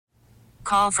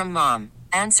call from mom.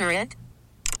 Answer it.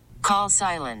 Call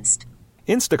silenced.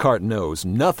 Instacart knows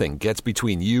nothing gets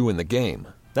between you and the game.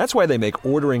 That's why they make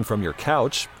ordering from your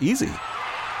couch easy.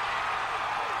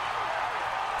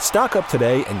 Stock up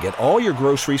today and get all your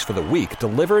groceries for the week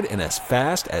delivered in as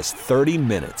fast as 30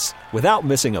 minutes without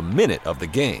missing a minute of the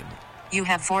game. You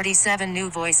have 47 new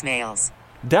voicemails.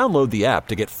 Download the app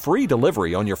to get free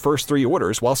delivery on your first 3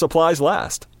 orders while supplies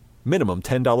last. Minimum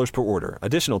 $10 per order.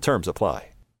 Additional terms apply.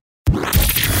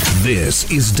 This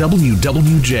is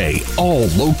WWJ All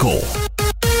Local.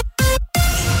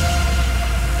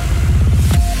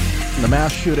 The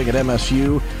mass shooting at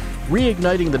MSU,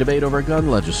 reigniting the debate over gun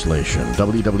legislation.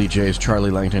 WWJ's Charlie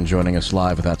Langton joining us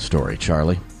live with that story.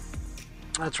 Charlie.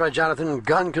 That's right, Jonathan.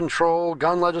 Gun control,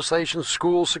 gun legislation,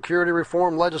 school security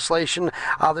reform legislation.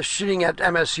 The shooting at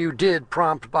MSU did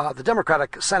prompt the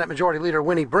Democratic Senate Majority Leader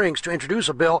Winnie Brinks to introduce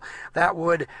a bill that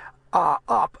would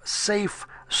up safe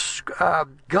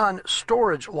gun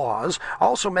storage laws,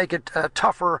 also make it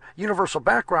tougher universal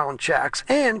background checks,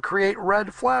 and create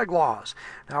red flag laws.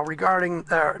 Now, regarding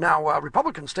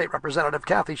Republican State Representative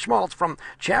Kathy Schmaltz from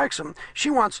Jackson, she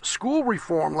wants school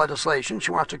reform legislation.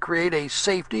 She wants to create a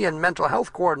safety and mental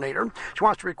health coordinator. She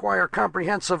wants to require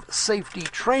comprehensive safety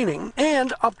training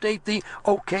and update the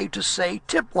OK to Say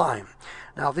tip line.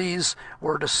 Now, those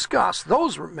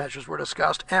measures were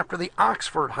discussed after the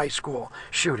Oxford High School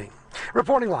shooting.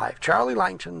 Reporting live, Charlie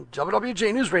Langton,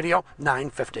 WWJ News Radio,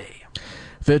 950.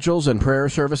 Vigils and prayer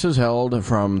services held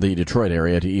from the Detroit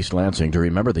area to East Lansing to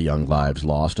remember the young lives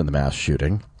lost in the mass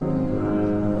shooting.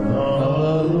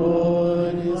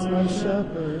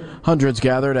 Hundreds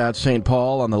gathered at St.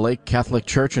 Paul on the Lake Catholic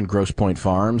Church in Grosse Pointe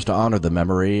Farms to honor the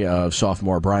memory of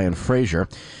sophomore Brian Frazier.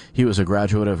 He was a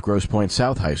graduate of Grosse Pointe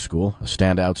South High School, a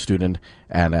standout student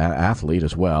and an athlete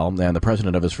as well, and the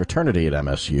president of his fraternity at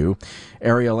MSU.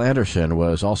 Ariel Anderson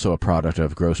was also a product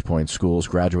of Grosse Pointe schools,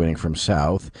 graduating from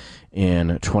South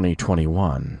in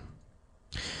 2021.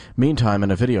 Meantime, in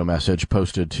a video message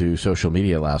posted to social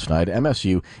media last night,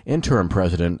 MSU interim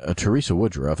president Teresa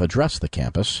Woodruff addressed the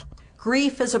campus.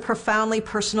 Grief is a profoundly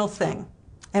personal thing,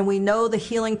 and we know the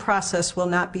healing process will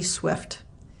not be swift.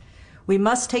 We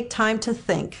must take time to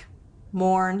think,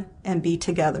 mourn, and be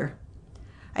together.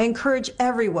 I encourage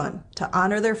everyone to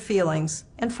honor their feelings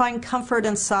and find comfort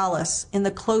and solace in the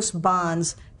close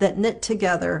bonds that knit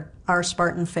together our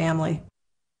Spartan family.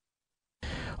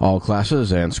 All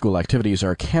classes and school activities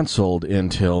are canceled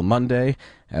until Monday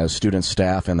as students,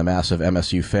 staff, and the massive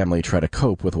MSU family try to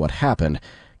cope with what happened.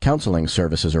 Counseling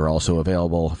services are also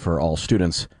available for all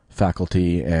students,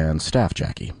 faculty, and staff,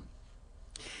 Jackie.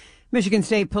 Michigan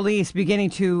State Police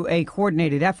beginning a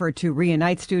coordinated effort to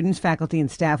reunite students, faculty,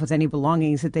 and staff with any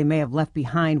belongings that they may have left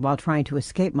behind while trying to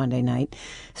escape Monday night.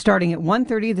 Starting at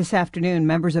 1:30 this afternoon,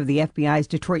 members of the FBI's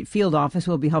Detroit field office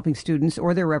will be helping students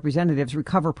or their representatives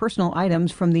recover personal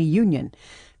items from the Union.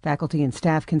 Faculty and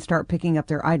staff can start picking up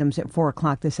their items at 4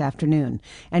 o'clock this afternoon.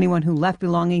 Anyone who left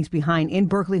belongings behind in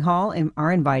Berkeley Hall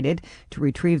are invited to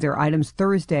retrieve their items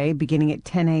Thursday beginning at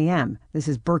 10 a.m. This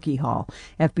is Berkey Hall.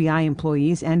 FBI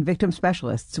employees and victim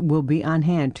specialists will be on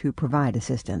hand to provide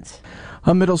assistance.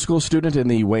 A middle school student in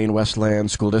the Wayne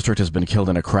Westland School District has been killed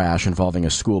in a crash involving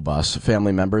a school bus.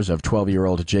 Family members of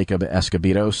 12-year-old Jacob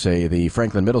Escobedo say the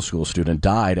Franklin Middle School student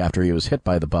died after he was hit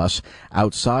by the bus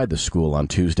outside the school on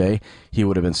Tuesday. He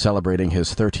would have been celebrating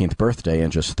his 13th birthday in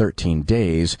just 13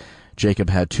 days. Jacob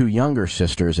had 2 younger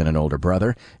sisters and an older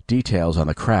brother. Details on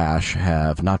the crash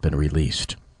have not been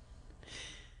released.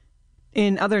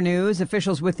 In other news,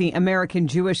 officials with the American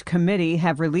Jewish Committee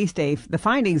have released the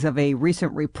findings of a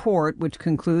recent report which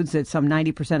concludes that some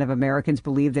 90% of Americans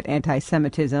believe that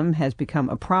anti-Semitism has become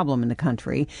a problem in the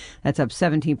country. That's up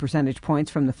 17 percentage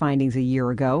points from the findings a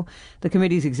year ago. The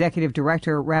committee's executive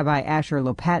director, Rabbi Asher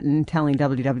Lopatin, telling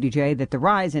WWJ that the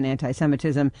rise in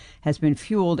anti-Semitism has been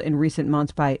fueled in recent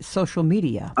months by social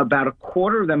media. About a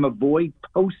quarter of them avoid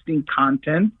posting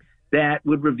content that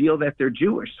would reveal that they're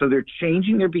Jewish. So they're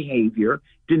changing their behavior,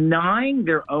 denying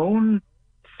their own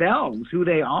selves, who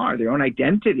they are, their own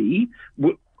identity.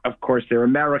 Of course, they're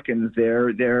Americans,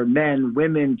 they're men,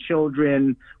 women,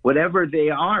 children, whatever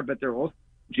they are, but they're all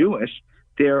Jewish.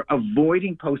 They're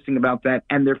avoiding posting about that,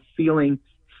 and they're feeling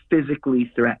physically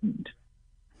threatened.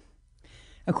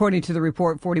 According to the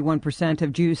report, 41%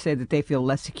 of Jews say that they feel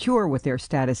less secure with their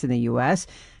status in the U.S.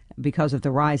 because of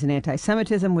the rise in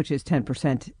anti-Semitism, which is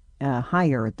 10%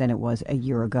 higher than it was a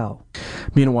year ago.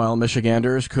 Meanwhile,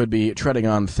 Michiganders could be treading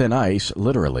on thin ice,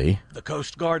 literally. The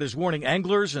Coast Guard is warning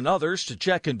anglers and others to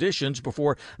check conditions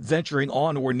before venturing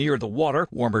on or near the water.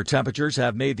 Warmer temperatures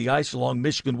have made the ice along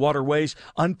Michigan waterways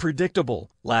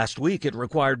unpredictable. Last week, it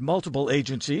required multiple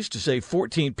agencies to save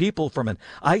 14 people from an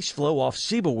ice flow off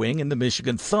Sebowing in the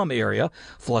Michigan Thumb area.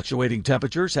 Fluctuating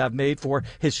temperatures have made for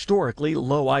historically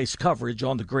low ice coverage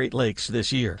on the Great Lakes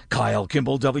this year. Kyle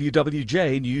Kimball,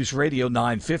 WWJ News Radio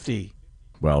 950.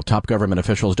 Well, top government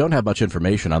officials don't have much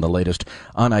information on the latest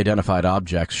unidentified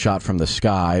objects shot from the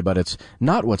sky, but it's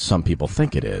not what some people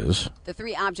think it is. The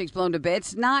 3 objects blown to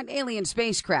bits, not alien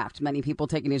spacecraft. Many people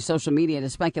taking to social media to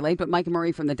speculate, but Mike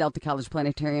Murray from the Delta College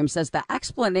Planetarium says the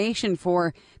explanation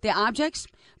for the objects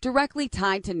directly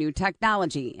tied to new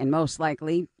technology and most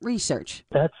likely research.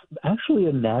 That's actually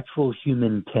a natural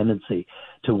human tendency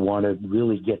to want to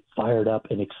really get fired up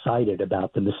and excited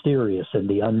about the mysterious and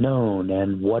the unknown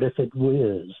and what if it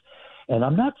was. And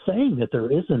I'm not saying that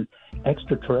there isn't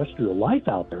extraterrestrial life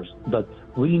out there, but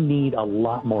we need a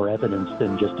lot more evidence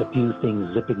than just a few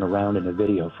things zipping around in a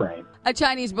video frame. A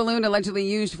Chinese balloon allegedly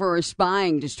used for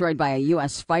spying destroyed by a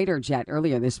U.S. fighter jet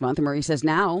earlier this month. Murray says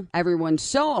now everyone's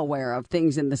so aware of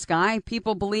things in the sky,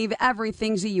 people believe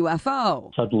everything's a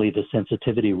UFO. Suddenly the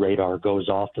sensitivity radar goes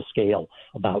off the scale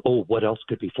about, what else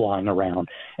could be flying around?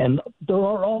 And there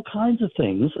are all kinds of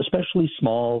things, especially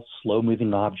small,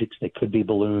 slow-moving objects that could be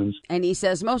balloons. And he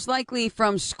says most likely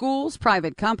from schools,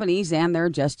 private companies, and they're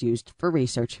just used for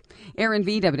research. Aaron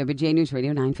V., WWJ News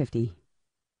Radio 950.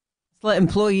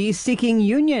 Employees seeking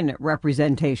union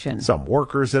representation. Some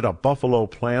workers at a Buffalo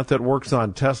plant that works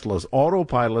on Tesla's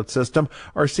autopilot system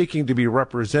are seeking to be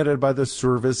represented by the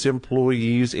Service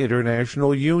Employees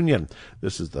International Union.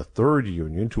 This is the third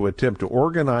union to attempt to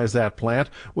organize that plant,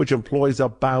 which employs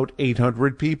about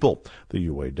 800 people. The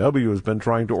UAW has been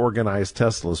trying to organize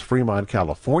Tesla's Fremont,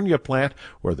 California plant,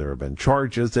 where there have been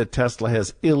charges that Tesla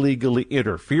has illegally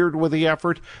interfered with the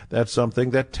effort. That's something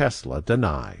that Tesla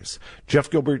denies. Jeff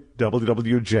Gilbert,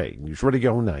 WWJ News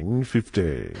Radio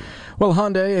 950. Well,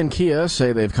 Hyundai and Kia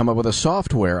say they've come up with a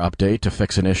software update to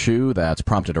fix an issue that's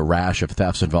prompted a rash of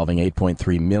thefts involving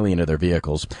 8.3 million of their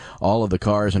vehicles. All of the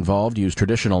cars involved use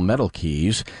traditional metal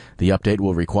keys. The update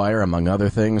will require, among other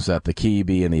things, that the key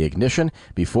be in the ignition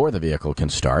before the vehicle can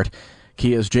start.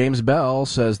 Kia's James Bell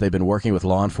says they've been working with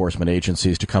law enforcement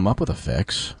agencies to come up with a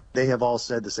fix. They have all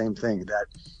said the same thing,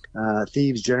 that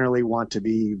thieves generally want to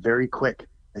be very quick.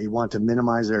 They want to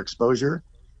minimize their exposure.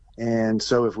 And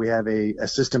so if we have a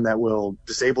system that will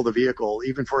disable the vehicle,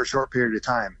 even for a short period of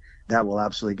time, that will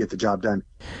absolutely get the job done.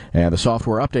 And the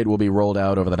software update will be rolled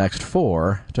out over the next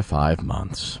 4 to 5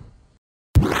 months.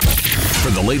 For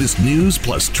the latest news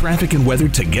plus traffic and weather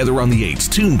together on the 8s,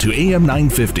 tune to AM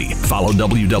 950. Follow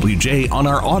WWJ on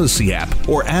our Odyssey app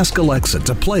or ask Alexa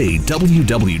to play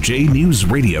WWJ News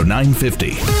Radio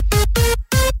 950.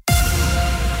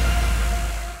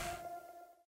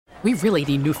 We really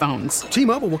need new phones.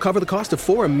 T-Mobile will cover the cost of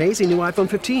 4 amazing new iPhone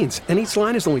 15s, and each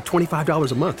line is only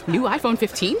 $25 a month. New iPhone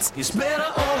 15s? It's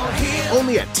better over here.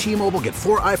 Only at T-Mobile, get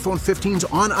 4 iPhone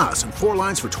 15s on us and 4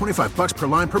 lines for $25 per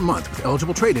line per month with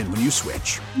eligible trade-in when you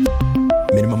switch.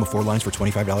 Minimum of 4 lines for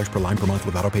 $25 per line per month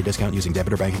with autopay discount using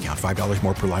debit or bank account. $5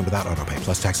 more per line without autopay,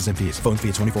 plus taxes and fees. Phone fee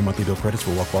at 24 monthly bill credits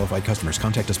for well-qualified customers.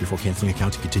 Contact us before canceling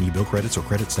account to continue bill credits or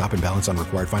credit stop and balance on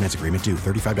required finance agreement due.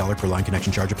 $35 per line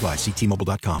connection charge applies. See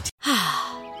T-Mobile.com.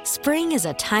 Spring is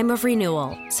a time of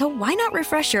renewal, so why not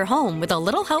refresh your home with a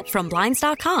little help from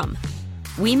Blinds.com?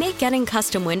 We make getting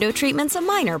custom window treatments a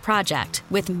minor project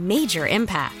with major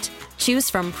impact.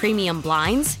 Choose from premium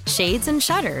blinds, shades, and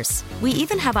shutters. We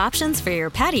even have options for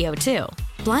your patio, too.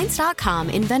 Blinds.com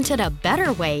invented a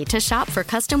better way to shop for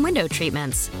custom window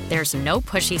treatments. There's no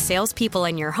pushy salespeople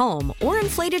in your home or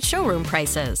inflated showroom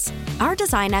prices. Our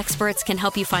design experts can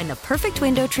help you find the perfect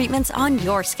window treatments on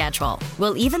your schedule.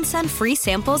 We'll even send free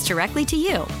samples directly to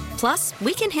you. Plus,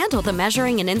 we can handle the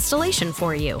measuring and installation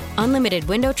for you. Unlimited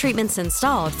window treatments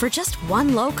installed for just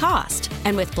one low cost.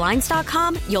 And with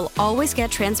Blinds.com, you'll always get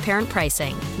transparent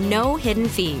pricing. No hidden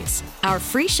fees. Our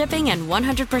free shipping and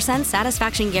 100%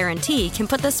 satisfaction guarantee can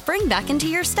put the spring back into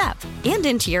your step and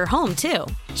into your home, too.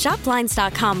 Shop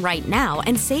Blinds.com right now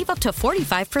and save up to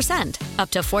 45%.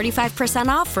 Up to 45%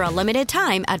 off for a limited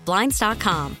time at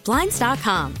Blinds.com.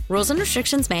 Blinds.com. Rules and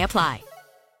restrictions may apply.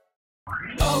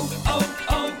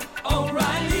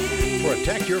 O'Reilly. For a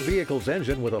Protect your vehicle's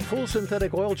engine with a full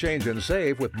synthetic oil change and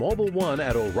save with Mobile One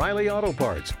at O'Reilly Auto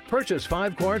Parts. Purchase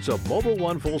 5 quarts of Mobile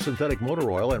One full synthetic motor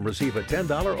oil and receive a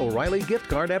 $10 O'Reilly gift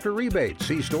card after rebate.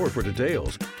 See store for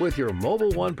details. With your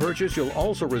Mobile One purchase, you'll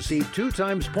also receive 2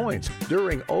 times points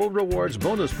during O Rewards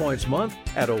Bonus Points Month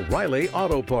at O'Reilly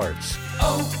Auto Parts.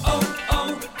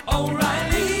 O'Reilly.